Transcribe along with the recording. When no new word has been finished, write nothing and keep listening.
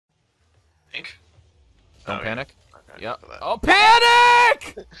Don't panic. Okay, Yep. Oh,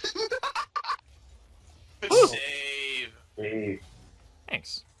 panic! Good save. Hey,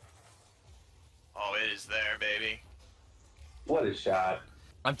 Thanks. Oh, it is there, baby. what a shot.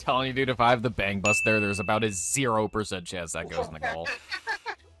 I'm telling you, dude, if I have the bang bus there, there's about a 0% chance that goes in the goal.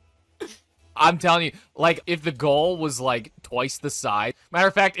 I'm telling you, like, if the goal was, like, twice the size... Matter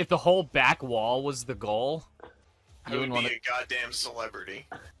of fact, if the whole back wall was the goal... I would be a goddamn celebrity.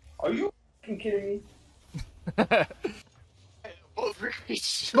 Are you fucking kidding me? Both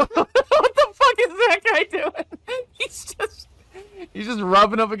reach. What the fuck is that guy doing? He's just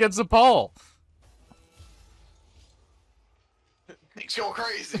rubbing up against the pole. He's going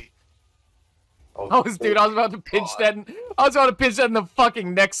crazy. Dude, I was about to pinch that. I was about to pinch that in the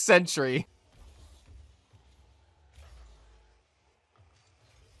fucking next century.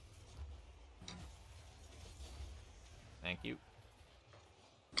 Thank you.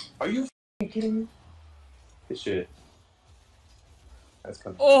 Are you fucking kidding me? This shit. That's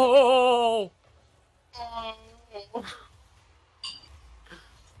coming. Oh!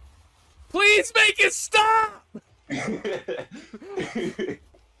 Please make it stop!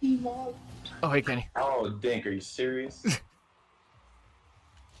 Oh, hey, Kenny. Oh, Dink, are you serious?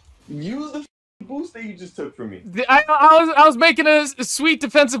 Use the boost that you just took from me. I was making a sweet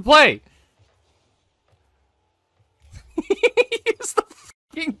defensive play. Use the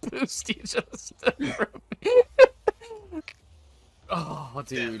fucking boost you just took from me. Oh,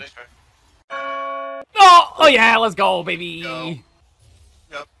 dude. Oh yeah, let's go, baby. Go.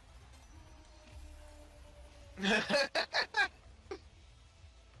 Yep.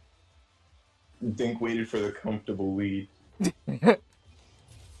 Dink waited for the comfortable lead. Get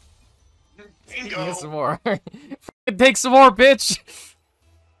some more. Take some more, bitch.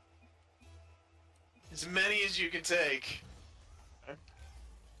 As many as you can take.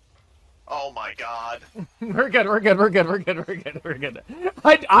 Oh my god. We're good, we're good, we're good, we're good, we're good, we're good.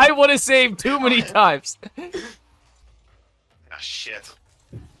 I would have saved too many times. Ah, shit.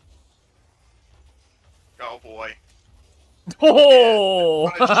 Oh boy.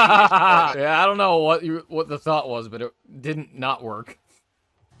 Oh! Yeah. Yeah, I don't know what the thought was, but it didn't not work.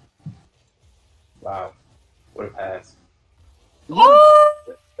 Wow. What a pass. Oh!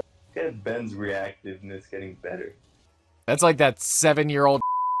 Look at Ben's reactiveness getting better. That's like that 7-year-old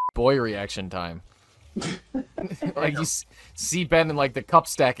boy reaction time. Like you see Ben in like the cup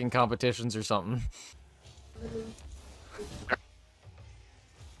stacking competitions or something.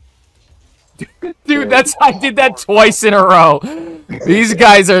 Dude, I did that twice in a row. These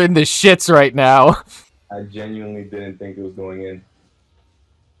guys are in the shits right now. I genuinely didn't think it was going in.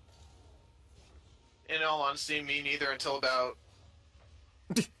 In all honesty, me neither until about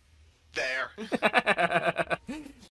there.